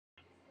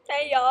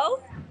Hey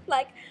yo,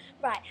 like,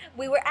 right,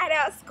 we were at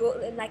our school,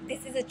 and like,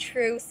 this is a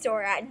true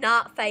story, right?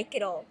 Not fake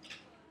at all.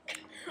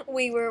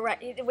 We're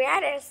at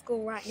our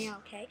school right now,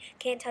 okay?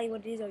 Can't tell you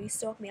what it is or you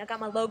stalk me. I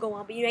got my logo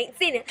on, but you ain't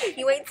seen it.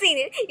 You ain't seen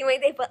it. You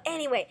ain't there. But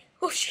anyway,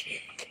 oh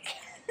shit.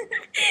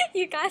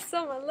 You guys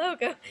saw my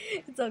logo.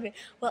 It's all good.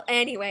 Well,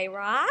 anyway,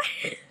 right?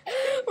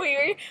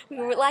 We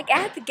were like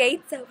at the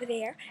gates over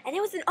there, and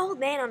there was an old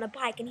man on a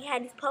bike, and he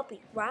had his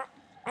puppy, right,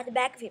 at the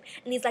back of him,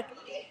 and he's like,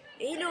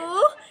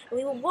 hello. And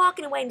we were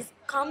walking away, and just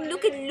come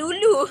look at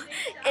Lulu,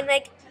 and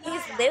like,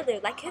 here's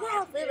Lulu. Like, who the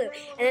hell's Lulu?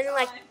 And then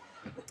like.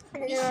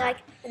 And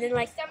then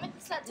like,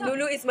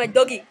 Lulu is my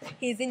doggy.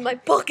 He's in my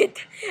pocket.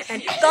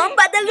 And come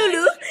pat the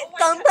Lulu,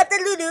 come pat the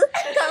Lulu,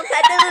 come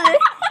pat the Lulu.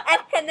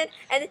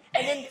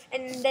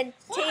 And then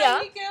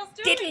Tia,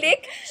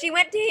 Tiddlick, she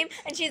went to him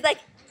and she's like,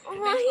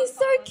 oh, he's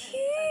so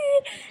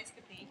cute.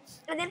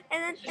 And then,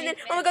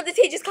 oh my God, the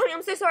teacher's coming.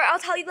 I'm so sorry. I'll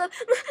tell you love.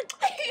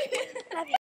 Love you.